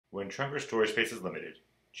When trunk or storage space is limited,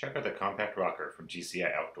 check out the compact rocker from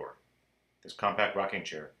GCI Outdoor. This compact rocking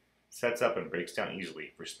chair sets up and breaks down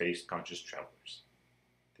easily for space-conscious travelers.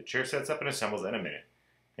 The chair sets up and assembles in a minute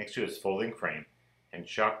thanks to its folding frame and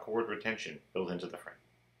shock cord retention built into the frame.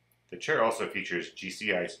 The chair also features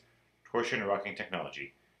GCI's Torsion Rocking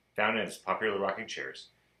Technology found in its popular rocking chairs,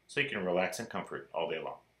 so you can relax in comfort all day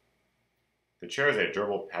long. The chair has a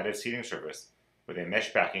durable padded seating surface with a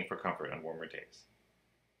mesh backing for comfort on warmer days.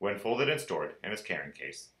 When folded and stored in its carrying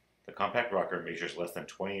case, the compact rocker measures less than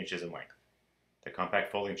 20 inches in length. The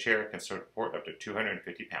compact folding chair can support up to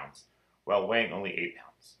 250 pounds, while weighing only 8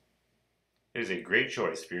 pounds. It is a great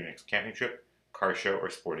choice for your next camping trip, car show, or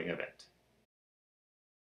sporting event.